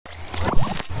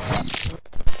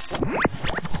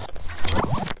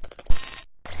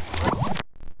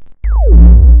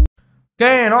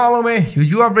ကဲနော်အားလုံးပဲ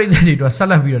YouTube update တွေတော့ဆက်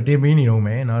လက်ပြီးတော့တင်ပေးနေတော့မ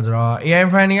ယ်เนาะဆိုတော့ AI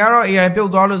fan တွေကတော့ AI ပြု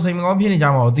တ်သွားလို့စိတ်မကောင်းဖြစ်နေကြ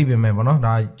မှာကိုသိပေမဲ့ပေါ့နော်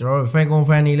ဒါကျွန်တော်တို့ FALCON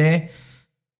fan တွေလည်း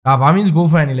ဒါ BURMESE GHOULS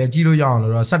fan တွေလည်းကြည့်လို့ရအောင်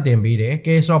လို့တော့ဆက်တင်ပေးတယ်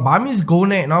ကဲဆိုတော့ BURMESE GHOULS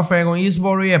နဲ့เนาะ FALCON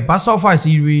eSports ရဲ့ Best of 5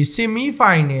 series semi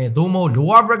final သို့မဟုတ်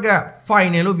lower bracket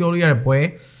final လို့ပြောလို့ရတဲ့ပွဲ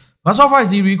Best of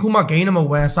 5 series ခုမှ game number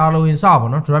 1စာလို့ရင်စပေါ့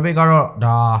နော် draft pick ကတော့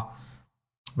ဒါ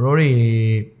bro တွေ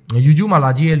YouTube မှာ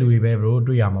လာကြည့်ရတဲ့လူတွေပဲ bro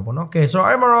တွေ့ရမှာပေါ့နော်ကဲဆိုတော့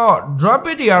အဲ့မှာတော့ draft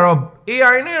pick တွေကတော့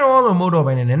AI နဲ့တော့ဆိုမဟုတ်တော့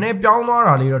ဘဲနဲ့နည်းနည်းပြောင်းသွား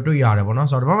တာလေးတော့တွေ့ရတယ်ပေါ့နော်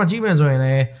ဆိုတော့ဒီဘက်မှာကြည့်မယ်ဆိုရင်လ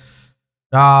ည်း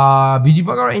ဒါ BG ဘ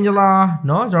က်ကတော့ Angela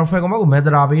เนาะကျွန်တော် FALCON ဘက်ကို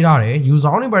Meta ပေးထားတယ်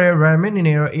user တွေပါတဲ့ Ramen နေ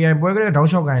နေတော့ AI ပွဲကလေးတောက်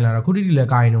လျှောက်ကိုင်လာတော့ခုတိတိလည်း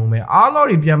ကိုင်နေမယ်အားလော်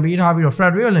တွေပြန်ပေးထားပြီးတော့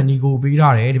Fred တွေလည်း Nico ပေး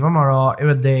ထားတယ်ဒီဘက်မှာတော့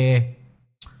everything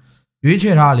ရွေးချ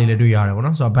ယ်ထားလေးလည်းတွေ့ရတယ်ပေါ့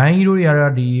နော်ဆိုတော့ ban hero တွေက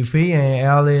တော့ဒီ Faye and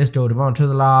Alice တို့ဒီဘက်မှာ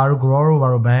Trisla တို့ Grow တို့ဘာ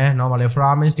လို့ ban နောက်မှာလည်း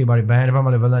Framis တွေဘာတွေ ban ဒီဘက်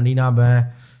မှာလည်း Valentina ban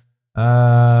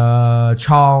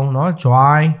Chong เนาะ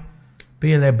Joy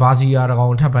ပြီးရင်လည်း Bazia တကော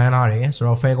င်ထပ် ban ထားတယ်ဆို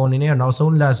တော့ FALCON အနေနဲ့နောက်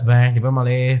ဆုံး last ban ဒီဘက်မှာ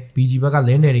လည်း BG ဘက်က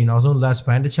link တွေနောက်ဆုံး last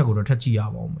ban တစ်ချက်ကိုတော့ထပ်ကြည့်ရ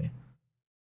ပါဦးမယ်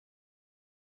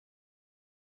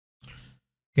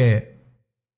ကဲ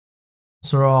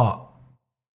ဆိုတော့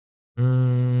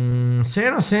စ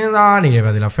ဉ်းစားနေတယ်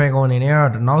ဗျာဒီလား FALCON အနေနဲ့က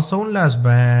တော့နောက်ဆုံး last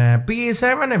ban PA7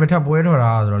 နဲ့ပဲထပ်ပွဲထော်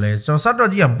တာဆိုတော့လေကျွန်တော်စ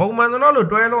တော့ကြည့်ရပုံမှန်ဆိုတော့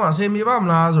တွဲလုံးအဆင်ပြေပါမ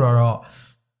လားဆိုတော့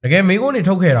တကယ်မိကုန်းနေ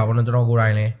ထုတ်ခဲ့တာပေါ့နော်ကျွန်တော်ကိုယ်တို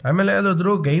င်လဲဒါပေမဲ့လည်းအဲ့လိုသူ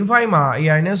တို့ game 5မှာ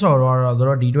AI နဲ့ဆော်တော့သူ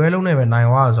တို့ဒီတွဲလုံးနဲ့ပဲနိုင်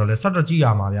သွားဆိုတော့လေစတော့ကြည့်ရ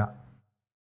မှာဗျ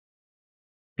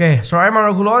ကဲဆိုတော့အဲ့မှာ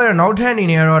တော့ခုလောတဲ့နောက်ထပ်အနေ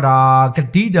နဲ့ကတော့ဒါက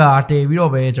တိတာတည်ပြီး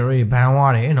တော့ပဲကျွန်တော်တို့ဘန်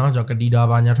သွားတယ်เนาะကျွန်တော်ကတိတာ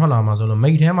ဘာညာထွက်လာမှာဆိုလို့မိ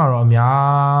တ်ထဲမှာတော့အ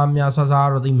များဆဆ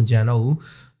တော့သိမကြံတော့ဘူး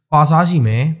ပါစားရှိမ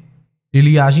ယ်လီ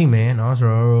လီယာရှိမယ်เนาะဆို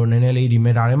တော့နည်းနည်းလေးဒီ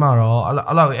meta ထဲမှာတော့အဲ့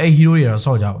လောက်အဲ့ hero တွေတော့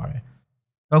ဆော့ကြပါတယ်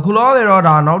ခုလောတယ်တော့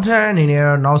ဒါနောက်ထပ်အနေနဲ့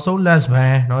နောက်ဆုံး last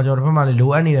ban เนาะကျွန်တော်တို့ဘက်မှာလေလို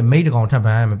အပ်နေတဲ့ mate တကောင်ထပ်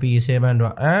ban ရမယ် PA7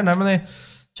 တော့ဒါမှမဟုတ်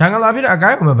ဂျန်ဂလာဖြစ်တဲ့အကို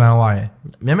င်းကိုမ ban သွားတယ်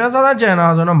များဆဆကြံတာ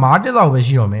ဆိုတော့မားတစ်လောက်ပဲ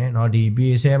ရှိတော့မယ်เนาะဒီ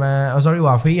PA7 sorry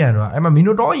ဟာ Faye ရန်တော့အဲ့မှာ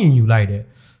Minotaur ရင်ယူလိုက်တယ်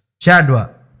ချက်အတွက်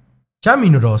ချက်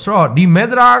Minotaur ဆိုတော့ဒီ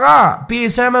meta က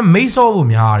PA7 mate ဆော့ဖို့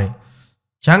များတယ်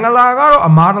ဂျန်ဂလာကတော့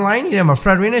အမားတလိုင်းနေထဲမှာ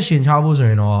Fred နဲ့ရှင်ချဖို့ဆို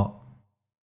ရင်တော့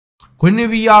ကွင်းနီ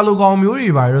ဗီယာလိုကောင်မျိုးတွေ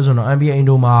ပါလို့ဆိုတော့ NBA အင်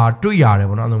ဒိုမှာတွေ့ရတယ်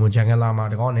ပေါ့နော်အဲ့လိုမျိုးဂျန်ဂလာမှာ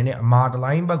တကောင်အနေနဲ့အမားတ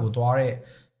လိုင်းဘက်ကိုသွားတဲ့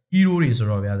hero တွေဆို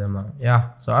တော့ဗျာတဲ့မှာညာ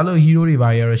ဆိုတော့အဲ့လို hero တွေပါ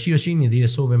ရတော့ရှိနေသေးတ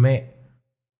ယ်ဆိုပေမဲ့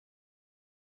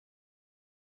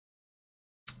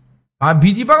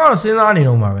BG ဘက်ကတော့စဉ်းစားနေ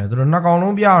တော့မှာပဲသူတို့နှစ်ကောင်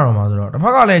လုံးပြရတော့မှာဆိုတော့တစ်ဖ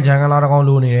က်ကလည်းဂျန်ဂလာတကောင်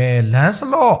လိုနေတယ်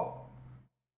Lancelot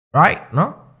right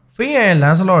နော် Faye ရဲ့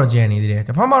Lancelot ကိုကျန်နေသေးတယ်တ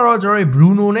စ်ဖက်မှာတော့ကျွန်တော်တို့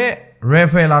Bruno နဲ့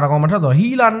Rafaela တကောင်မထက်တော့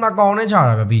Healer နှစ်ကောင်နဲ့ခြာ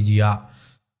တာပဲ BG က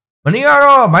မနေ့က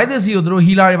တော့ မိုက်သစီကိုသူတို့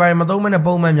healer တွေပိုင်းမသုံးမနဲ့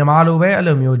ပုံမှန်မြန်မာလိုပဲအဲ့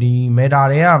လိုမျိုးဒီ meta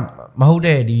တွေကမဟုတ်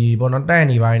တဲ့ဒီဘောနော်တက်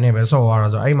နေပိုင်းနဲ့ပဲဆော့သွားတာ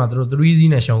ဆိုအဲ့မှာသူတို့ 3Z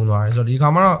နဲ့ရှုံးသွားတယ်ဆိုတော့ဒီခါ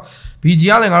မှာတော့ BG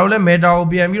ကလည်းငါတို့လည်း meta ကို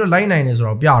ပြန်ပြီးတော့လိုက်နိုင်တယ်ဆို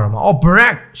တော့ပြတော့မှာအော်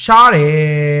Brack ရှားတ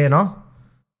ယ်နော်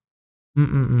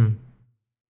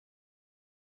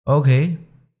Okay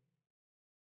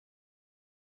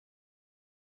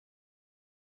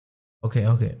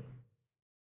Okay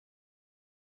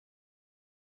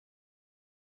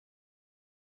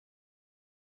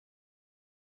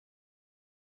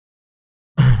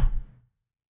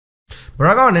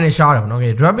Brad ကလည်းနည်းနည်းရှားတယ်ပေါ့နော်။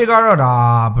 Okay draft pick ကတော့ဒါ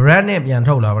Brad နဲ့ပြန်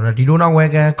ထုတ်လာပါတော့ဒီလိုနောက်ဝဲ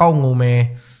ကန်ကောက်ငုံမယ်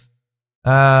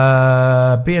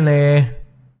ပြင်လေ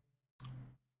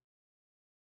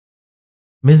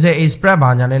Mr. A spread ဘာ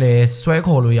ညာနဲ့လည်းဆွဲ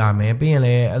ခေါ်လို့ရမယ်ပြီးရင်လ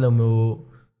ည်းအဲ့လိုမျိုး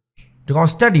ဒီကောင်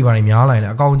stat တွေပါနေများလာရင်လ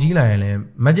ည်းအကောင်ကြီးလာရင်လည်း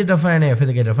magic defense နဲ့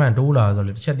physical defense တိုးလာဆို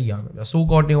တော့တစ်ချက်သိရမယ်ဗျာ so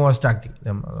called team war stack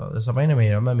တွေစပိုင်းနာမည်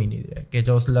တော့မှတ်မိနေတယ်ကဲ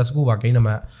ကျွန်တော် let's go ပါ game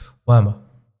number 1ပါ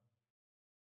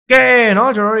ကဲเนาะ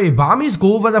ကျွန်တော်တို့ BURMESE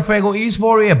GHOULS vs FALCON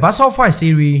eSports ရဲ့ Best of 5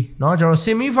 series เนาะကျွန်တော်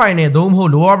semi final သို့မဟု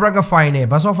တ် lower bracket final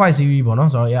Best of 5 series ပေါ့เนาะ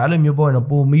ဆိုတော့အဲ့လိုမျိုးပေါ့ရင်တော့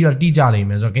ပုံပြီးတော့တိကျလိမ့်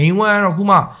မယ်ဆိုတော့ game 1ကတော့ခု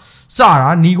မှစတာ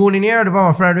Nico အနေနဲ့ကတော့ဒီဘက်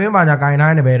မှာ Fred ပါညာကင်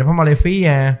ထားနေပဲဒီဘက်မှာလည်း Faye ရ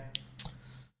န်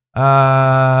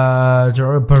ကျွန်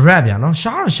တော်တို့ Brad ဗျာเนาะ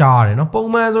ရှားရတယ်เนาะပုံ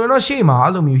မှန်ဆိုရင်တော့ရှေ့မှာ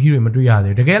အဲ့လိုမျိုး hero တွေမတွေ့ရ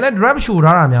သေးဘူးတကယ်လဲ draft show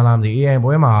ထားတာများလားမသိ AI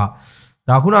ပွဲမှာ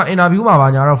ဒါခုန interview မှာပါ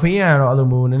ညာတော့ Faye ရန်တော့အဲ့လို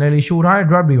မျိုးနည်းနည်းလေး show ထားတဲ့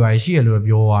draft တွေပါရှိရလို့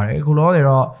ပြောရတယ်အခုလောတယ်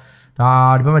တော့ဒါ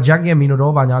ဒီဘက်မှာ Jack ရဲ့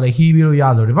Minotaur ပါညာလေး heal ပြီးလို့ရ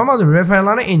ဆိုဒီဘက်မှာဆို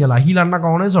Rafaela နဲ့ Angela healer နှစ်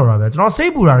ကောင်နဲ့ဆိုတော့ဗျာကျွန်တော်စိ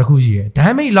တ်ပူတာတစ်ခုရှိတယ်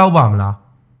damage လောက်ပါမလား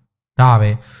ဒါပဲ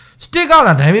stick က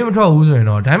လာ damage မထွက်ဘူးဆိုရင်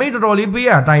တော့ damage တော်တော်လေးပေး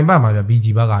ရတိုင်ပတ်မှာဗျာ BG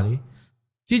ဘက်ကလေ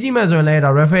ကြည့်မယ်ဆိုရင်လည်းဒါ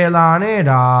Rafaela နဲ့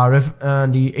ဒါ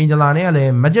ဒီ Angela နဲ့ကလ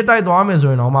ည်း magic တိုက်သွားမယ်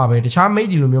ဆိုရင်တော့မှပဲတခြား mate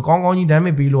ဒီလိုမျိုးကောင်းကောင်းကြီး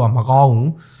damage ပေးလို့ကမကောင်းဘူး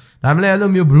ဒါမှလည်းအဲ့လို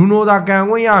မျိုး Bruno သာကန်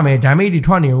ခွင့်ရမယ် damage တွေ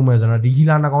ထွက်နေဦးမယ်ဆိုတော့ဒီ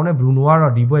healer နှစ်ကောင်နဲ့ Bruno က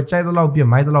တော့ဒီပွဲကြိုက်သလောက်ပြစ်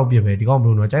မိုက်သလောက်ပြစ်ပဲဒီကောင်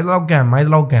Bruno ကြိုက်သလောက်ကန်မိုက်သ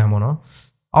လောက်ကန်ပေါ့နော်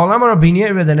အောင်လမ်းမှာတော့ Beanie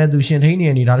ရဲ့ event နဲ့သူရှင်ထိန်နေ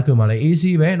တဲ့အနေဒါတစ်ခုမှလည်း AC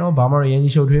ပဲเนาะဘာမှတော့ရင်း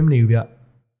ကြီးရှုပ်ထွေးမနေဘူးဗျ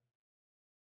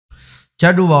ချ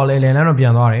က်တူပါလေ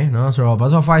လန်တော့ပြန်သွားတယ်နော်ဆိုတော့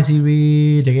Best of 5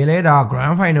 series တကယ်လဲဒါ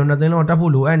grand final နှစ်သင်းလုံး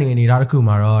တက်ဖို့လိုအပ်နေနေတာတစ်ခု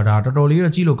မှာတော့ဒါတော်တော်လေး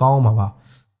တော့ကြည့်လို့ကောင်းအောင်ပါ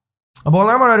အပေါ်လ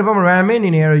မ်းမှာတော့ဒီဘက်မှာ Ram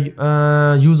အနေနဲ့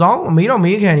ယူဆောင်မေးတော့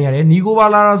မေးခံနေရတယ်နီကိုပါ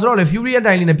လာဆိုတော့လေ Fury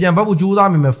ရဲ့တိုင်လေးနဲ့ပြန်ပတ်ဖို့ကြိုး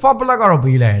စားမိမယ် Fort Black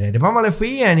ကတော့ပေးလိုက်ရတယ်ဒီဘက်မှာလေ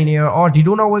Faye အနေနဲ့အော်ဒီ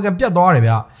တိုနာဝဲကပြတ်သွား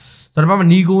တယ်ဗျဆိုတော့ဒီဘက်မှာ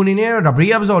နီကိုအနေနဲ့တော့ဒါ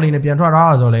Break episode လေးနဲ့ပြန်ထွက်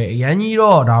ထားတာဆိုတော့လေအရန်ကြီး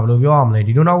တော့ဒါဘယ်လိုပြောရမလဲ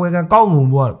ဒီတိုနာဝဲကကောင်း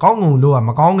ငုံလို့က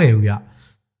မကောင်းခဲ့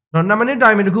ဘူးဗျတော့2 minute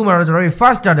time တခုမှာတော့ကျွန်တော်တို့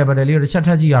fast starter battle လေးကိုတစ်ချက်ထ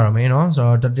ပ်ကြည့်ရတော့မယ်နော်ဆို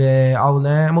တော့တက်တယ်အောက်လ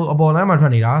မ်းအပေါ်လမ်း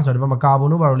မှာထွက်နေတာဆိုတော့ဒီဘက်မှာကာဘွန်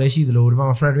တို့ဘာလို့လဲရှိသလိုဒီဘက်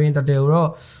မှာ Fredwin တက်တယ်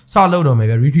ကိုတော့စလုပ်တော့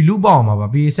မယ်ဗျ retry loop ပေါအောင်ပါ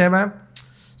B7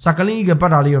 စကလင်းကပ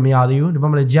တ်တာလေးတော့မရသေးဘူးဒီဘက်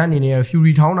မှာလည်း Jet အနေနဲ့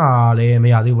Fury ထောင်းတာလည်း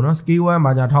မရသေးဘူးနော် Scale 1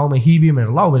မှာじゃထောင်းမယ် Heat ပေးမယ်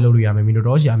လောက်ပဲလုပ်လို့ရမယ်မီနို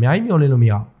တော့ရှာအများကြီးမျောလင်းလို့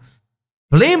မရဘူး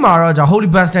Blame မှာတော့じゃ Holy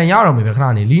Bastion ရတော့မယ်ဗျ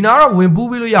ခဏနေလီနာတော့ဝင်ပူး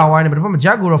ပြီးလို့ရဝိုင်းနေပြီဒီဘက်မှာ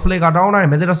Jet ကိုတော့ Flicker တောင်း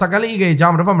နိုင်မယ်ဒါတော့စကလင်းကကြာ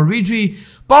မှာဒီဘက်မှာ retry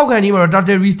ပေါက်ခံနေမှာတော့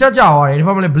Turtle restart ကြသွားတယ်ဒီဘ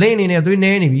က်မှာလည်း Blame အနေနဲ့သွေး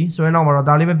နေနေပြီဆွဲနောက်မှာတော့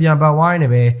ဒါလေးပဲပြန်ပတ်ဝိုင်းနေ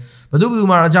ပဲ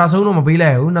ဘသူမှတော့အကြဆုံးတော့မပေး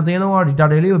လိုက်ဘူးနှစ်သင်းလုံးကတော့ဒီ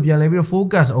Turtle လေးကိုပြန်လဲပြီးတော့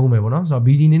focus အောင်မယ်ပေါ့နော်ဆိုတော့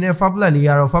BD အနေနဲ့ Fablet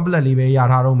လေးကတော့ Fablet လေးပဲရ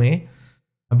ထားတော့မယ်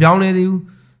မပြောင်းလဲသေးဘူး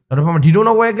ဒါဖက်မှာဒီ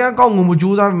တော့ဝဲကန်ကောက်ငုံမှု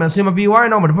ကြိုးစားပြီးမှစင်မပြေဝို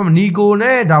င်းတော့မှာဒီဖက်မှာနီ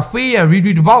ကိုနဲ့ဒါ Faye ရဲ့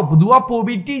retreat တပေါက်ဘသူကပို့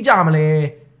ပြီးတိကြမလဲ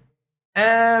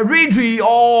retreat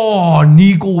အော်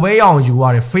နီကိုပဲရအောင်ယူရ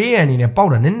တယ် Faye အနေနဲ့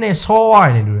ပေါက်တာနည်းနည်းဆောရတ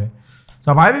ယ်နေတူတယ်ဆို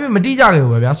တော့ဘာဖြစ်မတိကြခဲ့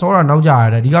ဘူးပဲဗျာဆောတာနောက်ကြ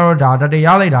ရတယ်ဒီကတော့ဒါတတရ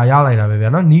လိုက်တာပဲဗျာ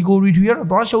နော်နီကို retreat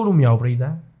ကတော့သွားရှုံးလို့မရဘူးပြိတ္တာ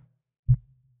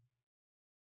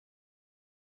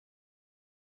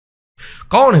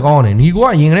ကောင်းတယ်နီကို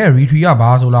ကအရင်ကတည်းက retreat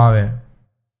ကဘာဆို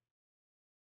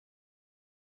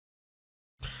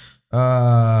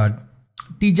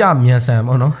လားပဲတိကျမြန်ဆန်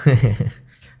ပေါ့နော်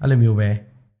အဲ့လို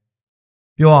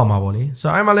မျိုးပဲပြောရမှာပေါ့လေဆို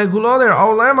တော့အဲ့မှာလေကူလောတဲ့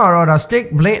outline မှာတော့ဒါ stick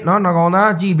blade เนาะနောက်ကောင်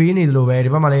သားကြည်ပေးနေ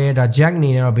တယ်လို့ပဲဒီဘက်မှာလည်းဒါ jack နေ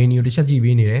နဲ့တော့ Benny ကိုတစ်ချက်ကြည်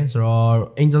ပေးနေတယ်ဆိုတော့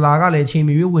Angela ကလည်းချိန်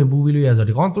မီပြီးဝင်ပူးပြီးလို့ရဆိုတော့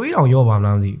ဒီကောင်သွေးတောင်ရော့ပါ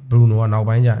မလားမသိ Bruno ကနောက်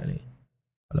ပိုင်းကျရင်လေဟ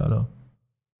ယ်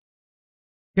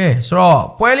လိုကဲဆိုတော့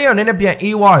ပွဲလေးကနည်းန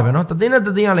ည်းပြန်အေးွားတယ်ပဲเนาะတသိန်းနဲ့တ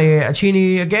သိန်းကလည်းအချိန်ကြီး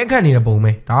အကဲခတ်နေတဲ့ပုံ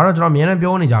ပဲဒါကတော့ကျွန်တော်အများနဲ့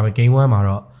ပြောနေကြပဲ game 1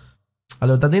မှာတော့အဲ့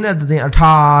လိုတသိန်းနဲ့တသိန်း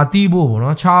အထာတီးဖို့ပေါ့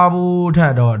နော်ချားဖို့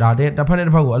ထက်တော့ဒါတဲ့တစ်ဖက်နဲ့တ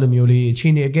စ်ဖက်ကိုအဲ့လိုမျိုးလေးအချိ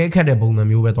န်ကြီးအကဲခတ်တဲ့ပုံစံ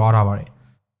မျိုးပဲသွားထားပါ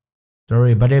တယ်ကျွန်တော်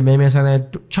တို့ဗတ်တဲ့မဲဆန်းဆန်း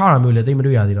ချတာမျိုးလည်းတိတ်မ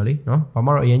တွေ့ရသေးတော့လေနော်ဘာမှ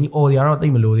တော့အရင်ကြီးအော်ဒီ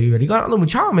ကတော့တိတ်မလို့သေးဘူးပဲဒီကတော့အဲ့လိုမ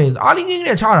ချမယ်အားလီကင်း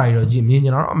နဲ့ချတာတွေတော့ကြ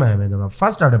ည့်မြင်ကြတော့အမှန်ပဲကျွန်တော်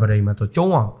first starter ဗတ်တဲ့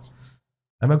မှာတော့ကျုံး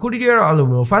အောင်ဒါပေမဲ့ခုတီကတော့အဲ့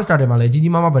လိုမျိုး first starter မှာလ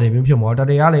ည်းကြီးကြီးမားမားဗတ်တဲ့မျိုးဖြစ်မှာတ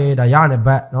တရလည်းဒါရရတဲ့ဘ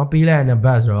တ်နော်ပေးလိုက်ရတဲ့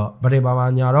ဘတ်ဆိုတော့ဗတ်တဲ့ပါပါ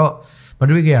ညာတော့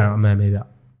မတွေ့ခဲ့ရတော့အမှန်ပဲဗျ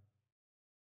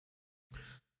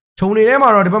ခြုံနေထဲ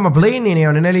မှာတော့ဒီဘက်မှာ blade အနေနဲ့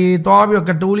ရောနည်းနည်းလေးသွားပြီးတော့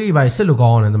ကတိုးလေးပဲစစ်လို့ကော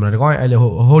င်းတယ်တမန်ဒီကောင်အဲ့လေ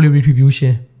holy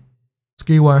retribution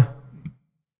skill 1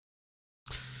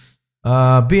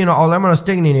ပြီးတော့ online မှာ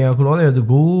stick အနေနဲ့ခုလောတဲ့သူ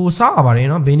ကိုစားပါ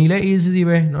တယ်နော် Benny လည်း ACC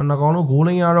ပဲနော်နှ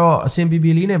ကောင်တို့ဂိုးလိန်ကတော့အဆင်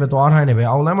ပြေပြေလေးနဲ့ပဲသွားထိုင်းနေပဲ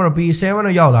online မှာတော့ P7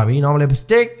 တော့ရောက်လာပြီနော်မလဲ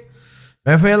stick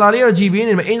Rafaela လေးတော့ကြည်ပေး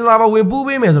နေတယ် Angela ပါဝင်ပူး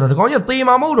ပေးမယ်ဆိုတော့ဒီကောင်ကြီးသေ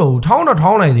မှာမဟုတ်တော့ဘူးထော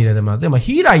င်းလိုက်သေးတယ်တမန်တဲ့မှာ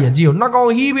ဟီးတာကြီးကြည့်နှ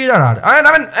ကောင်ဟီး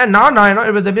ပေးတာဒါပေမဲ့နားနိုင်နော်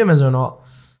အဲ့ပြည့်မယ်ဆိုတော့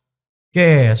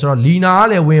ကဲဆိုတော့လီနာက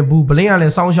လည်းဝင်ဘူးဘလင်းက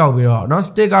လည်းစောင်းလျှောက်ပြီးတော့နော်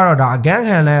stick ကတော့ဒါအကန်း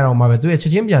ခံလဲတော့မှာပဲသူရဲ့ချ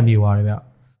က်ချင်းပြန်ပြေသွား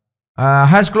တယ်ဗျ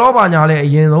hash claw ပါညာလည်း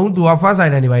အရင်ဆုံးသူက first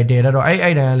side နေပါတည်တော့အဲ့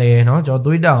တိုင်းလည်းနော်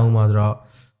ကျွန်တော်သွေးတက်အောင်ပါဆိုတော့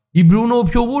ဒီ Bruno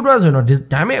ဖြို့ဖို့အတွက်ဆိုရင်တော့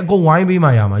damage အကုန်ဝိုင်းပေးမှ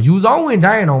ရမှာယူဆောင်ဝင်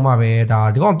တိုင်း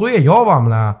အောင်မှပဲဒါဒီကောင်သွေးရောပါမ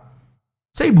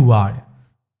လားစိတ်ပူပါတယ်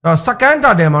တော့ second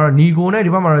target မှာတော့ Nico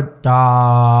နဲ့ဒီဘက်မှာတော့ဒါ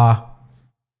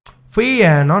Faye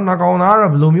ရန်နော်နှကောင်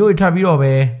သားတော့ဘယ်လိုမျိုး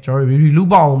ထပ်ပြီးတော့ပဲကျွန်တော် review လူ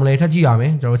ပေါအောင်မလဲထပ်ကြည့်ရ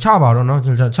မယ်ကျွန်တော်ချပါတော့နော်ချ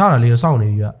တာလေးကိုစောင့်နေ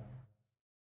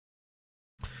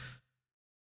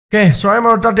ပြီဗျကဲဆို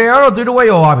ရင်တော့တတဲကတော့သွေးတ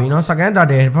ဝက်ရော်သွားပြီနော် second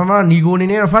တတဲဘာမှနီကို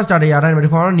အနေနဲ့ first တတဲရတိုင်း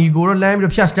မှာဒီခေါင်းတော့နီကိုတော့လမ်းပြီး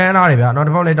တော့ဖြတ်စတန်းထားတယ်ဗျာနော်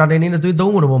ဒီဘောက်လေတတဲနေ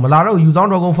နဲ့သွေးသုံးဖို့တော့မလာတော့ယူ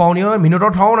ဆောင်တော်ကုန်ဖောင်နေရောမီနို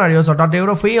တော့ထောင်းလာတယ်ဆိုတော့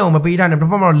တတဲတော့ Faye အောင်မပေးထား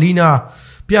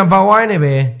နဲ့ဘာမှတော့လီနာပြန်ပါဝို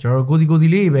င်းနေပဲကျွန်တော်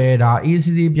ကိုဒီလေးပဲဒါ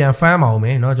ACC ပြန်ဖမ်းပါအောင်မ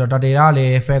ယ်နော်ကျွန်တော်တတဲကလ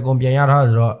ည်း Falcon ပြန်ရထား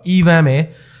ဆိုတော့ even ပဲ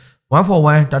1 for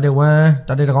 1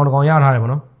တတဲတကောင်ရထားတယ်ပေါ့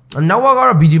နော်နောက်က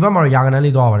တော့ BG ဘက်မှာတော့ယာကန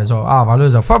န်းလေးသွားပါတယ်ဆိုတော့ဘာလို့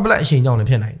လဲဆိုတော့ fat black အချိန်ကြောင့်လ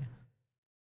ည်းဖြစ်နိုင်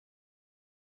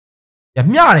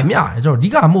တယ်မျှတယ်ကျွန်တော်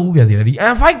အဓိကမဟုတ်ဘူးပြန်စီတယ်ဒီ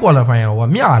N5 qualifier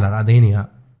ဟိုကမျှလာတာအသင်းတွေက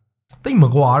တိတ်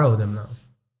မကွာတော့တယ်မ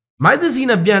လားမိုက်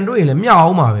သစီနဲ့ပြန်တွေ့ရင်လည်းမျှ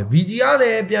အောင်ပါပဲ BG ကလ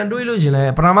ည်းပြန်တွေ့လို့ရှင်လ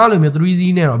ည်းပထမလိုမျိုး 3C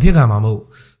နဲ့တော့အဖြစ်ခံမှာမဟုတ်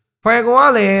Falcon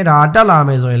ကလည်းဒါတက်လာ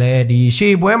မယ်ဆိုရင်လ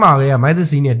ည်းဒီရှေ့ပွဲမှာကလေးကမိုက်သ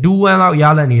စီနဲ့ 2-1 လောက်ရ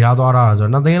လက်နေထားသွားတာ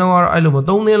ဆိုတော့နှစ်သင်းလုံးကတော့အဲ့လိုမျိုး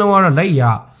3သင်းလုံးကတော့လက်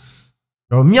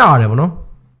ရတော့မျှတယ်ဗောနော်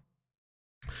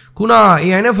ခုန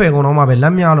AI နဲ့ Falcon တော့မှပဲ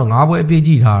လက်မြလို့9ပွဲအပြ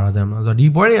ည့်ကြည့်ထားတာတဲ့မှာဆိုတော့ဒီ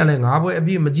ပွဲတွေကလည်း9ပွဲအ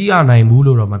ပြည့်မကြည့်ရနိုင်ဘူး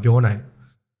လို့တော့မပြောနိုင်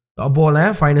အပေါ်လန်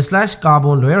final slash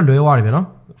carbon လွဲသွားတယ်ဗျနော်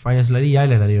final slash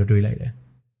ရိုက်လိုက်တာလေးတော့တွေးလိုက်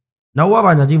တယ်နောက်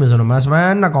ကဘာညာကြည့်မယ်ဆိုတော့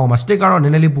Masman နှစ်ကောင်မှာ stick ကတော့န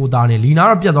ည်းနည်းလေးပူတာနေလီနာ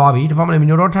တော့ပြတ်သွားပြီဒီဘက်မှာလ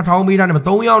ည်းမီနိုတော့ထပ်ထောင်းပေးထားတယ်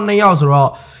3ယောက်2ယောက်ဆိုတော့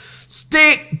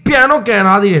stick ပြန်တော့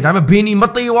ကန်ထားသေးတယ်ဒါပေမဲ့ဘီနီမ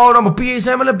သေးဝါတော့မ PA7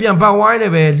 လည်းပြန်ပတ်ဝို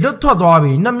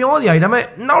င်းနေပဲလွတ်ထွက်သွားပြီနှမျောစရာကြီးဒါပေမဲ့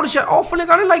နောက်တစ်ချက်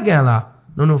flicker လည်းလိုက်ကန်လား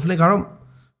no flicker တော့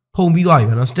ခုံပြီးသွားပြီ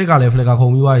ပဲနော် stick ကလည်း flicker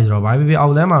ခုံပြီးသွားပြီဆိုတော့ဘာဖြစ်အော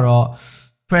က်လမ်းမှာတော့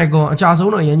FALCON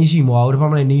အကြဆုံးတော့အရင်ကြီးရှိမသွားဘူးဒါပေ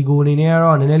မဲ့နီကိုအနေနဲ့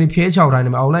ကတော့နည်းနည်းလေးဖြဲချောက်တို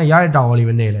င်းနေမှာအောက်လမ်းရတဲ့တောင်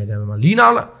လေးပဲနေလိုက်တယ်ဒါပေမဲ့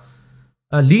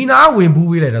လီနာဝင်ပူး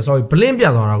ပေးလိုက်တာ sorry ဘလ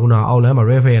င်းပြတ်သွားတာခုနအောက်လမ်းမှာ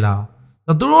Rafael လာ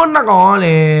သူတို့နှစ်ကောင်က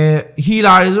လည်း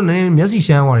healer တွေဆိုနည်းနည်းမျက်စိ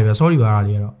ရှမ်းသွားတယ်ဗျ sorry ပါ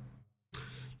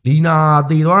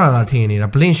လားလေတော့လီနာတည်သွားတာလားထင်နေတာ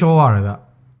blink ရှော့ရတယ်ဗျ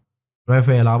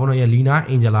Rafael လာဘောနော်ရလီနာ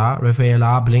Angela Rafael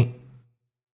လာ blink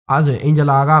အားဆို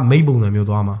Angela ကမိတ်ပုံစံ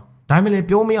မျိုးသွားမှာဒါပေမဲ့လ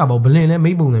ည်းပြောမရပါဘူး blink လည်း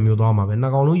မိတ်ပုံစံမျိုးသွား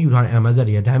မှာပဲနှစ်ကောင်လုံးယူထားတဲ့ MZ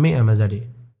တွေက damage MZ တွေ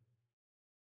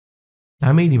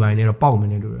damage ဒီပိုင်းနဲ့တော့ပေါက်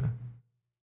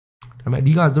မနေလို့ဒါပေမဲ့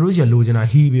အဓိကသူတို့ရှယ်လိုချင်တာ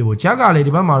heal ပေးဖို့ Jack ကလ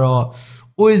ည်းဒီဘက်မှာတော့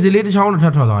Oasis လေးတစ်ချောင်းတော့ထ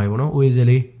ပ်ထွက်သွားပြီပေါ့နော် Oasis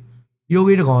လေး POV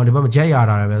တကောင်ဒီဘက်မှာ Jack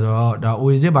ရတာပဲဆိုတော့ဒါ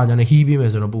Oasis ဘာညာနဲ့ heal ပေးမယ်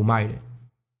ဆိုတော့ပုံမိုက်တယ်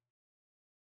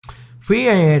Free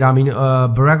ရဲ့ဒါမင်း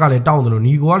Barack ကလည်းတောင်းတယ်လို့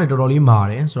Nico ကလည်းတော်တော်လေးမာ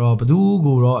တယ်ဆိုတော့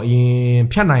ဘသူကိုတော့အရင်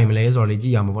ဖြတ်နိုင်မလဲ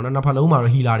ဆိုတော့လေကြည့်ရမှာပေါ့နော်နှစ်ဖက်လုံးမှာ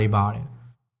တော့ healer တွေပါတယ်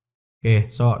ကဲ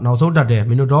ဆိုတော့နောက်ဆုံးတက်တယ်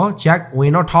မင်းတို့တော့ Jack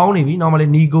ဝင်တော့ထောင်းနေပြီနောက်မှလ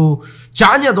ည်း Nico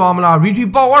ကြားညက်သွားမလား retreat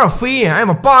ပေါက်တော့ Free ရဲ့အဲ့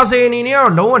မှာပါစင်အနေနဲ့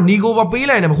ကတော့လုံးဝ Nico ပါ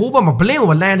ပေးလိုက်တယ်ဟိုးဘက်မှာ blink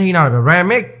ကိုလမ်းထိန်းတာပဲ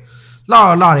Ramic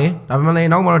လာတယ်ဒါပေမဲ့လည်း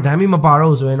နောက်မှတော့ damage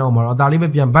မပါတော့ဆိုရင်တော့မှာတော့အသာလေးပဲ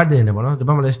ပြန်ပတ်တင်တယ်ပေါ့နော်ဒီဘ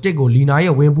က်မှာလည်း stick ကို Lina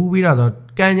ရဲ့ဝင်ပူးပေးတာ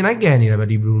ဆိုတော့ကန်ကျင်တိုင်းကန်နေတယ်ပဲ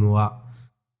ဒီ Bruno က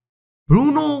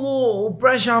Bruno ကို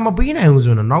pressure မပေးနိုင်ဘူး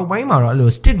ဆိုတော့နောက်ပိုင်းမှာတော့အဲ့လို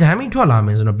stick damage ထွက်လာ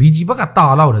မယ်ဆိုတော့ BG ဘက်ကတာ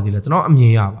လောက်တယ်ဒီလေကျွန်တော်အမြ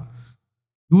င်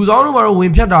ရပါလူဆောင်တို့ဘာလို့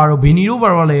ဝင်ဖြတ်တာတော့ Bini တို့ဘာ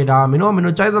လို့လဲဒါမင်း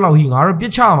တို့ကြိုက်တဲ့လောက်ဟိငါတို့ပြ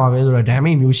စ်ချမှာပဲဆိုတော့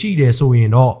damage မျိုးရှိတယ်ဆို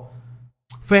ရင်တော့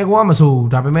FALCON ကမဆိုဘူး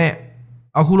ဒါပေ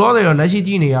မဲ့အခုလောတယ်တော့လက်ရှိ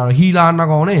ကြည့်နေရတော့ healer နှစ်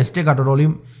ကောင်နဲ့ stick ကတော်တော်လေး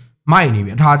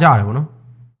မိုက်နေပြီအထာကြတယ်ပေါ့နော်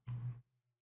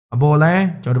အပေါ်လ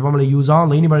မ်းကျွန်တော်တို့ဘာမလဲယူဆောင်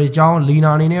lane တွေကြောင်း Lina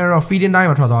အနေနဲ့တော့ feeding time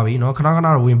မှာထွက်သွားပြီเนาะခဏ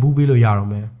တော့ဝင်ပူးပေးလို့ရတော့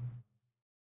မယ်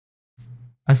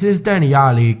assistant တွေရ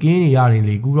လေကင်းတွေရနေ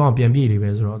လေကူတော့ပြန်ပြေးနေပဲ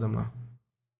ဆိုတော့သမလား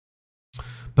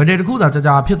ဘယ်တခုသာ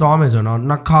ကြာဖြစ်သွားမယ်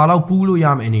ဆိုတော့နှစ်ခါလောက်ပူးလို့ရ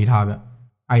မယ်အနေ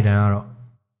ထားဗျအိုက်တန်ကတော့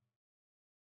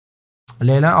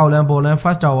အလဲလန်းအောက်လန်းပေါ်လန်း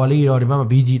first tower လေးတော့ဒီဘက်မှာ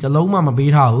BG တလုံးမှမ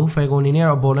ပေးထားဘူး FALCON အနေနဲ့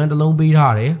တော့ပေါ်လန်းတလုံးပေး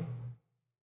ထားတယ်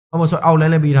အမဆိုအောက်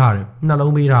လန်းလည်းပေးထား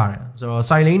တယ်နှလုံးပေးထားတယ်ဆိုတော့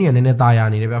side lane တွေကနည်းနည်းตายရ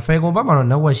နေတယ်ဗျ FALCON ဘက်မှာတော့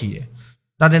network ရှိတယ်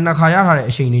ဒါတင်နှစ်ခါရထားတဲ့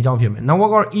အချိန်လေးကြောင့်ဖြစ်မယ်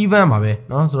network ကတော့ event ပါပဲ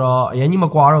เนาะဆိုတော့အရင်ကြီးမ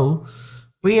ကွာတော့ဘူး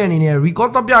ပေးရအနေနဲ့ record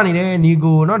တော့ပြနေတယ်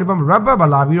Nico เนาะဒီဘက်မှာ wrap up ပါ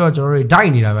လာပြီးတော့ကျွန်တော်တို့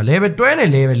dive နေတာပဲ level 12နဲ့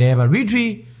level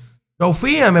retreat တော့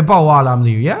free ရမယ်ပေါက်သွားလား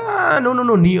မသိဘူး yeah no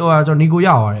Nico ကျွန်တော် Nico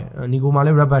ရသွားတယ် Nico မှာလ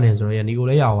ည်း wrap up နေဆိုတော့ Nico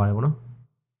လည်းရသွားတယ်ပေါ့နော်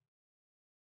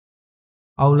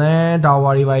အောက်လ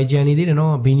န်းတာဝါတွေပါဂျန်နေသေးတယ်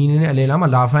နော်ဘီနီနေနဲ့အလေလမ်း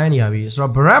မှာလာဖမ်းနေရပြီဆို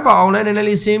တော့ Brad ပါအောက်လန်းနည်းန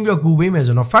ည်းလေးဆင်းပြီးတော့ကူပေးမယ်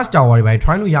ဆိုတော့ first tower တွေပါ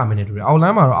try လို့ရမယ်နဲ့တူတယ်အောက်လ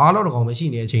န်းမှာတော့အားလုံးတကောင်ပဲရှိ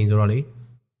နေတဲ့အချိန်ဆိုတော့လေ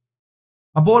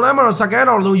အပေါ်လမ်းမှာတော့ second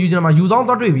tower လုံးယူချင်မှာယူဆောင်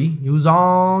တော့တွေ့ပြီယူဆော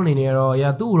င်နေနေတော့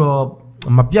ရသူ့တော့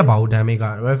မပြတ်ပါဘူး damage က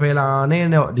Rafael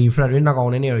နဲ့ဒီ Frederick နှစ်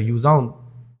ကောင်နဲ့တော့ယူ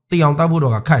ဆောင်တိအောင်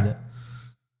တောက်ဖို့တော့ခက်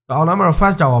တယ်အောက်လမ်းမှာတော့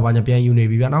first tower ပါ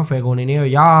ညပြန်ယူနေပြီဗျာနော် FALCON နေနေ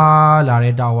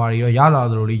ရလာတဲ့ tower တွေတော့ရလာ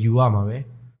သလိုလေးယူရမှာပဲ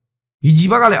BG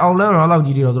ဘက်ကလည်းအောက်လန်းတော့လောက်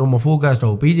ကြီးတွေတော့သူတို့မ focus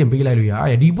တော့ပေးခြင်းပေးလိုက်လို့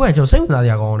ရအဲ့ဒီဘက်ကျွန်တော်စိတ်ဝင်စား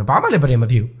စရာကောင်းတယ်ဘာမှလည်း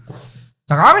မဖြစ်ဘူး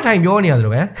စကားပဲထိုင်ပြောနေရ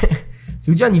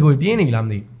တယ်လို့ပဲယူချက်ညီကိုပြင်းနေလား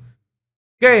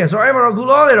မသိကဲဆိုတော့အဲ့မှာတော့ခု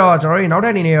လောတယ်တော့ကျွန်တော်တို့နောက်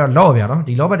ထပ်အနေနဲ့တော့လော့ဗျာနော်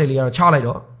ဒီလော့ဘက်တွေလေးကတော့ချ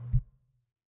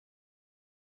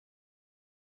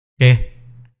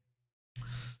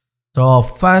လိုက်တော့ကဲဆိုတော့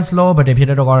first law ဘက်တွေဖြစ်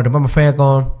တဲ့တော့ကတော့ဒီဘက်မှာ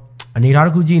FALCON အနေထား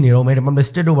တစ်ခုကြည့်နေတော့မယ်ဒီဘက်မှာ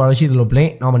stick တို့ဘာလို့ရှိသလို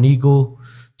blink နောက်မှာ Nico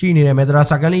ကြည့်နေတယ်မေတ္တာ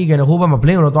စကန်လီကနေဟိုဘက်မှာ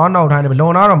blink တော့သွားနောက်ထိုင်းတယ်လွ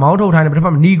န်နာတော့မောင်းထုတ်ထိုင်းတယ်တစ်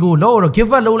ဖက်မှာ Nico လို့တော့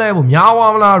give up လုပ်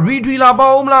လိုက်ဖို့များသွားမလား retreat လာ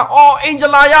ပေါ့မလားအော်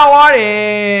Angela ရသွားတ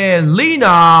ယ်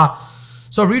Lina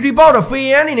ဆို retreat ပေါ့တော့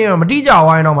fan အနေနဲ့တော့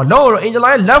မတိကြဝိုင်းတော့မှာလို့တော့ Angela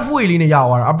ရဲ့ left way လေးနဲ့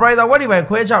ရသွားတာ upright wet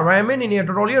တွေပဲခွဲချ Ryan အနေနဲ့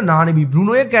တော်တော်လေးတော့နားနေပြီ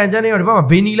Bruno ရဲ့ကန်ချမ်းနဲ့တော့ဒီဘက်မှာ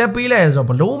Benny လည်းပေးလိုက်ရဆို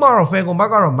ဘလုံးမတော့ FALCON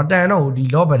ဘက်ကတော့မတန်တော့ဘူးဒီ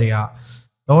lob တွေက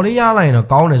လော်လေးရလိုက်ရင်တော့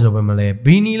ကောင်းတယ်ဆိုပဲမလဲ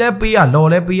Benny လည်းပေးရလော်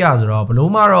လည်းပေးရဆိုတော့ဘ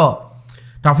လုံး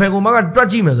မတော့ဒါ FALCON ဘက်ကတွက်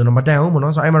ကြည့်မယ်ဆိုတော့မတန်ဘူးပေါ့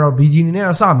နော်ဆိုအဲ့မှာတော့ BG အနေနဲ့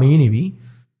အစမေးနေပြီ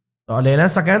တော့အလဲလ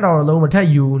န်း second တောင်လုံးမ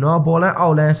ထက်ယူနော်ပေါ်လန်းအော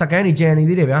က်လန်း second ကြီးကျန်နေ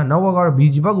သေးတယ်ဗျာနောက်ဘက်ကတော့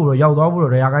BG ဘက်ကိုတော့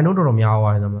ရောက်သွားဖို့တော့ရာခိုင်နှုန်းတော်တော်များ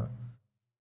သွားတယ်ဆိုမှ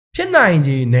ဖြစ်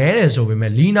နိုင်ကြီးနဲတယ်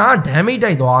ဆိုပေမဲ့ Lina damage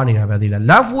တိုက်သွားနေတာပဲသိလား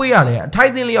left way ကလည်းအ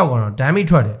ထိုက်သင်းလျောက်ကတော့ damage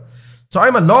ထွက်တယ်ဆို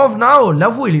အဲ့မှာ law of now ကို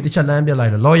left way လေးတစ်ချက်လမ်းပြ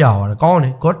လိုက်တော့ law ရသွားတယ်ကောင်း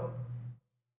တယ် good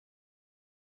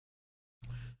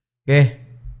ကဲ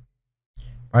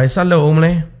ဘာဆက်လို့အောင်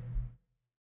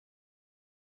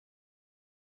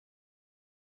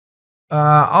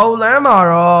မလဲအောက်လမ်း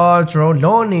မှာတော့ကျွန်တော်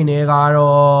လော့အနေနဲ့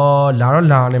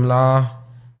ကတော့လာနေမ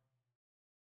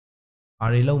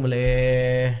လားဘာတွေလုံး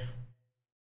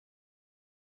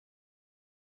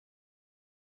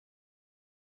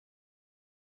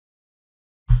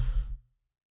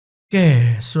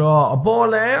မလဲကဲဆိုတော့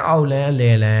အပေါ်လမ်းအောက်လမ်းအလ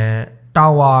ယ်လမ်း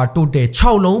tower တိုးတယ်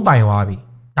6လုံးပိုင်သွားပြီ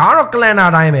ဒါကတော့ clan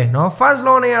အတိုင်းပဲเนาะ first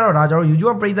law နဲ့ကတော့ဒါကျွန်တော်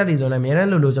YouTube ပရိသတ်တွေဆိုလည်းအများနဲ့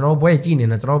လို့ကျွန်တော်ဘွဲကြည့်နေ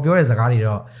တယ်ကျွန်တော်ပြောတဲ့စကားတွေ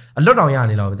တော့အလွတ်တောင်ရ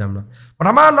နေလောက်ပဲတမ်းမလားပထ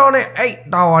မ law နဲ့အဲ့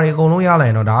tower တွေအကုန်လုံးရလာရ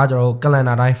င်တော့ဒါကကျွန်တော် clan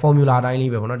အတိုင်း formula အတိုင်း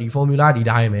လေးပဲပေါ့နော်ဒီ formula ဒီ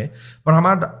တိုင်းပဲပထမ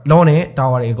law နဲ့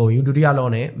tower တွေအကုန်ယူဒုတိယ law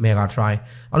နဲ့ mega try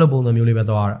အဲ့လိုပုံစံမျိုးလေးပဲ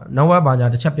သွားတာနောက်ဝက်ဘာညာ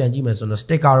တစ်ချက်ပြန်ကြည့်မယ်ဆိုတော့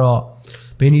stick ကတော့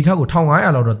ဘယ်နီထက်ကို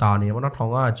1500လောက်တော့တာနေတယ်ပေါ့နော်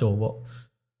1500ကျော်ပေါ့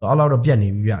အဲ့လောက်တော့ပြတ်နေ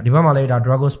ပြီဗျဒီဘက်မှာလည်းဒါ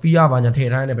dragon spear ဘာညာထည့်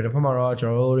ထားနေတယ်တစ်ဖက်မှာတော့ကျွ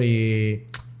န်တော်တို့တွေ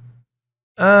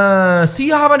စီ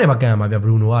ဟာဘနဲ့မကန်ပါဗျဘ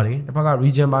ရူနိုကလေတစ်ဖက်က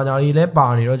region ဘာညာလေးလည်းပါ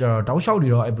နေတော့ကျွန်တော်တောက်လျှောက်တွေ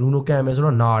တော့ဘရူနိုကန်မယ်ဆို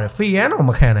တော့နားတယ်ဖေယန်တော့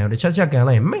မခံနိုင်ဘူးတစ်ချက်ကန်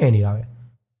လိုက်ရင်မဲ့နေတာပဲ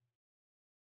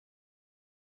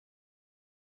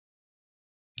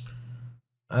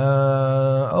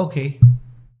โอเค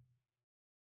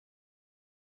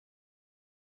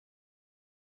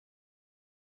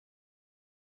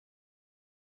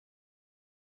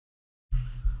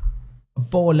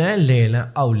ပေါ်လန်းလေလန်း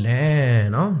အောက်လန်း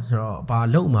เนาะဆိုတော့ဘာ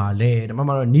လုံမှာလဲဒီ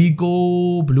မှာတော့နီကို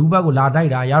ဘလူးဘက်ကိုလာတို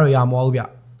က်တာရတော့ရမဟုတ်ဘူးဗျ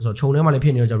ဆိုတော့ခြုံထဲမှာလည်းဖြ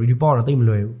စ်နေတော့ကျွန်တော် report တော့သိမ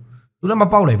လွယ်ဘူးသူလည်းမ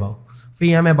ပေါက်လိုက်ပါဘူး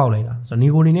ဖေးရမ်းပဲပေါက်လိုက်တာဆိုတော့နီ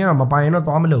ကိုနေနဲ့တော့မပိုင်ရင်တော့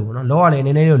သွားမလို့ဘူးเนาะလောကလည်းန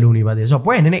ည်းနည်းတော့လူနေပါသေးဆိုတော့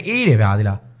ပွဲနည်းနည်းအေးတယ်ဗျာသီ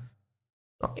လား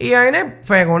AI နဲ့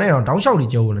Falcon နဲ့တော့တောက်လျှောက်တွေ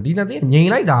ကျုံတယ်ဒီနှစ်သိငိန်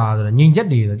လိုက်တာဆိုတော့ငိန်ချက်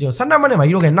တွေဆိုကျွန်တော်12မိနစ်မှာ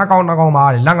ကြီးတော့ကနှက်ကောင်းပါ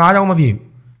လေလက်5ချောင်းမပြည့်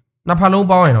နှစ်ဖက်လုံး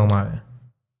ပေါင်းရင်တော့မှာပဲ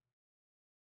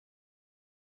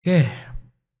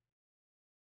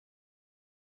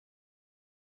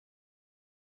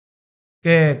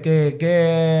ကဲ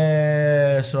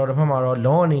ဆိုတော့ဒီဖက်မှာတော့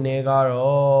long အနေနဲ့က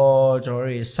တော့ကျွန်တော်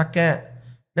တို့ second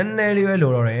နည်းနည်းလေးပဲ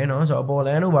လိုတော့တယ်เนาะဆိုတော့အပေါ်လ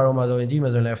န်းတို့ဘာလို့မှဆိုရင်ကြည့်မ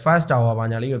ယ်ဆိုရင်လည်း fast tower ဘာ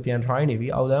ညာလေးကိုပြန် try နေပြီ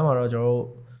အောက်လန်းမှာတော့ကျွန်တော်တို့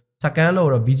second လို့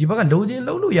တော့ BG ဘက်ကလိုချင်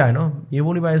လုံးလို့ရရင်เนาะမြေ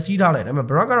ပုံတွေပဲစီးထားလိုက်ဒါပေမဲ့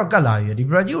Brock ကတော့ကတ်လာပြီဒီ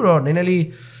Brock ကိုတော့နည်းနည်းလေး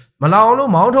မလောင်လို့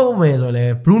မောင်းထုတ်မယ်ဆိုရင်လ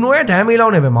ည်း Bruno ရဲ့ damage လော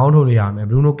က်နဲ့ပဲမောင်းထုတ်လို့ရမယ်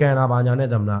Bruno ကန်တာဘာညာနဲ့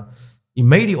တမလားဒီ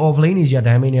mate ဒီ off lane ကြီးက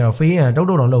damage နဲ့တော့ ဖေးရန်တုတ်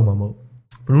တော့လုံးမှာမဟုတ်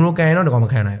Bruno ကန်ရင်တော့တကောင်မ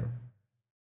ခံနိုင်ဘူး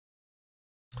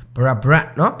Brat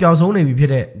เนาะပျောက်ဆုံးနေပြီဖြ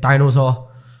စ်တဲ့ dinosaur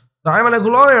ဒါမှမဟုတ်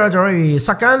glow တွေတော့ကျွန်တော်တို့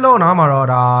second law နားမှာတော့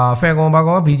ဒါ Falcon ဘာ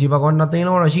ကော BG ဘာကောနှစ်သိန်း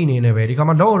လုံးတော့ရှိနေနေပဲဒီခါ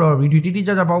မှာ law တော့ retreat တိ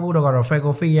ကျပေါက်ဖို့တော့ကတော့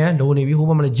Falcon ဖေးရန်လိုနေပြီဟို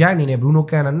ဘက်မှာလည်း Jack နေနဲ့ Bruno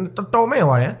ကန်တာတော်မဲ့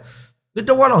သွားတယ်ဒီ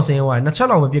တော့လောက်ဆင်းသွားတယ်နှစ်ချက်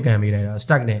လောက်ပဲပြစ်ကန်ပေးလိုက်တာ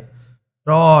stack နဲ့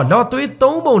တော့လော့သွေး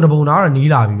3ပုံတစ်ပုံနာတော့နီး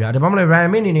လာပြီဗျာဒီဘက်မှာလည်း Ryan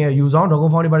အနေနဲ့ ယူဆောင် Dragon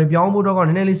Foundry ဘာတွေပြောင်းဖို့တော့ကန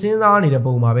ည်းနည်းလေးစဉ်းစားနေတဲ့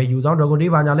ပုံပါပဲယူဆောင် Dragon တွေ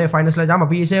ဘာညာလဲ Final Slash မှာ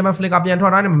PA7 Flicker ပြန်ထွ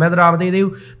က်ထားတယ်မက်ဒရာမသေးသေး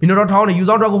ဘူးမီနိုတော့ထောင်းနေယူ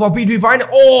ဆောင် Dragon Foundry P35 နဲ့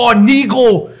အော်နီ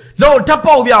ကိုလော့ထပ်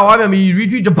ပေါက်ပြသွားပြန်ပြီ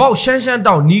retreat တပေါက်ရှမ်း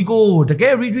တောက်နီကိုတက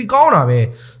ယ် retreat ကောင်းတာပဲ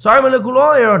sorry မလို့ကူလော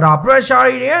ရတော့ဒါ pressure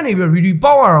တွေကနေပြီး retreat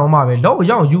ပေါက်ရအောင်မှာပဲလော့ကို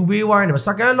ရောက်ယူပေးဝိုင်းတယ်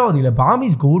second law ဒီလဲ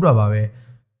BURMESE GHOULS တော့ပါပဲ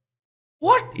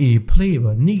what a play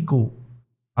ပါနီကို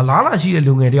အလားလာရှိတဲ့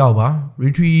လူငယ်တယောက်ပါ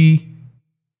retreat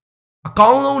အကော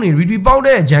င်းဆုံးနေ retreat ပေါက်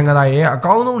တဲ့ jungle တွေရဲ့အ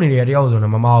ကောင်းဆုံးနေတယောက်ဆို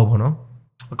တော့မမဟုတ်ဘူးပေါ့နော်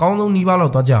အကောင်းဆုံးနီးပါးလော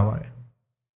က်သွားကြပါတယ်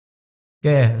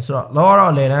ကဲဆိုတော့လောက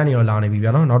တော့လေလန်းနေတော့လာနေပြီ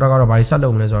ဗျာနော်နောက်တော့ကတော့ဘာတွေဆက်လု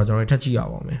ပ်မလဲဆိုတော့ကျွန်တော်တို့ထက်ကြည့်ရ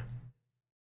ပါဦးမယ်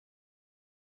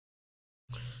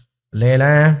လေလ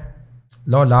န်း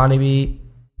လောလာနေပြီ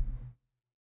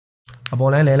အ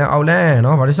ပေါ်လန်းလေလန်းအောက်လန်း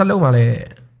နော်ဘာတွေဆက်လုပ်မှာလဲ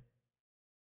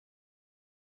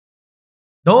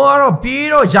တော့ကတော့ပြေး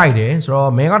တော့ရိုက်တယ်ဆိုတော့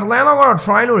mega တလန်းတော့ကတော့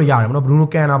try လို့ရတယ်မနော် Bruno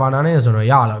ကန်တာဘာနာနဲ့ဆိုတော့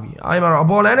ရလာပြီအဲဒီမှာတော့အ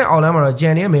ပေါ်လန်းနဲ့အောက်လန်းမှာတော့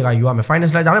Jan နဲ့ mega ယူရမယ် final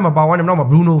slash နဲ့မပါဝိုင်းနဲ့မနော်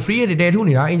Bruno free တွေတဲထု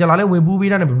နေတာ Angela လည်းဝင်ပူးပေး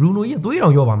တာနဲ့ Bruno ကြီးသွေး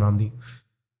တော်ရော့ပါမလားမသိ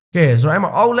ကဲဆိုတော့အဲဒီ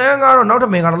မှာအောက်လန်းကတော့နောက်ထ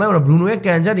ပ် mega တလန်းကတော့ Bruno ရဲ့က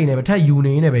န်ချက်တွေနဲ့ပဲထပ်ယူ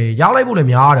နေနေပဲရလိုက်ဖို့လည်း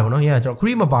များတယ်ဗောနော်ကျွန်တော်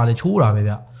creep မပါလေချိုးတာပဲ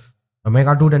ဗျ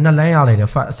mega တိုးတဲ့2လန်းရလိုက်တယ်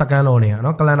second law နဲ့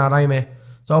နော် calendar တိုင်းပဲ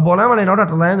ဆိုတော့အပေါ်လန်းမှာလည်းနောက်ထ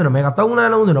ပ်1လန်းဆိုတော့ mega 3လ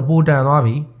န်းလုံးဆိုတော့ပိုတန်သွား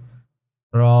ပြီ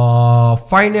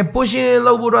final pushing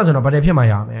လုပ်ဖို့တော့ဆိုတော့ဗတ်တယ်ဖြစ်မှာ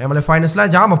ရမယ်အဲ့မလဲ final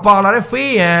slash ဂျာမပါလာတဲ့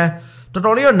ဖေးရန်တော်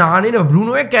တော်လေးတော့နာနေတယ်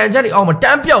Bruno ရဲ့ကန်ချက်တွေအောက်မှာတ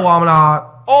န်းပြောက်သွားမလား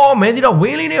အော်မဲစီတော့ဝ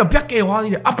င်းလေးနဲ့ဖြတ်ကဲသွား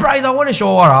သေးတယ် upriser ဝတ်နဲ့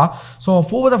short ရတာဆိုတော့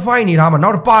 4 with the fight နေတာမှာနော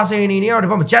က်တော့ pass နေနေတော့ဒီ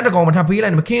ဘက်မှာ jet တကောင်မထပ်ပေးလို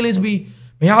က်တယ် McKinley speed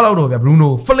မရတော့ဗျ Bruno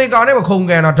flicker နဲ့မခုံ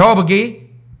ကန်တာ double K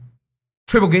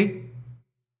triple K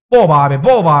ပေါ့ပါ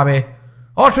ပဲ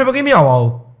အော် triple K မရပါဘူး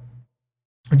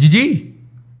GG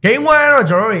game 1တော့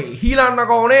ကျွန်တော်တို့ healer နှစ်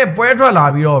ကောင်နဲ့ပွဲထွက်လာ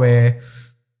ပြီးတော့ပဲ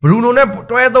Bruno နဲ့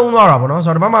တွဲသုံးသွားတာပေါ့နော်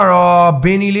ဆိုတော့ဒီဘက်မှာတော့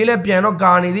Benny လေးလည်းပြန်တော့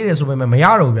ကာနေသေးတယ်ဆိုပေမဲ့မရ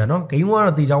တော့ဘူးဗျာနော် game 1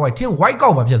တော့တေချောင်း white ထင်း white ကော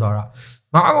က်ပါဖြစ်သွားတာ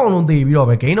ငါအကောင်လုံးတေပြီးတော့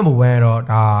ပဲ game number 1တော့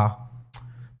ဒါ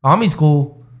BURMESE GHOULS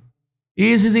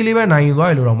ACC လေးပဲနိုင်ယူသွား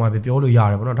ရလို့တော့မှပြောလို့ရ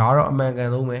တယ်ပေါ့နော်ဒါကတော့အမှန်ကန်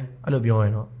ဆုံးပဲအဲ့လိုပြောရ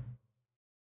င်တော့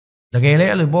တကယ်လ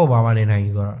ည်းအဲ့လိုပေါ့ပါနေနိုင်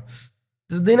ယူသွားတာ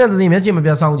တင်းနဲ့တင်းမျက်ခြေမပြ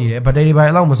တ်စောင်းကြည့်တယ်ဘတ်တရီပို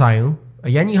င်းအလောက်မဆိုင်ဘူး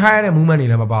အရင်ကြီး high ရတဲ့ movement တွေ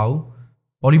လည်းမပါဘူး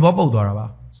volleyball ပုတ်သွားတာပါ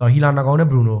ဆိုတော့ healer နှစ်ကောင်နဲ့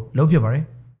Bruno လုံးဖြစ်ပါတယ်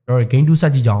ကျွန်တော် game 2 ဆ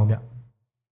က်ကြည့်ကြအောင်ဗျ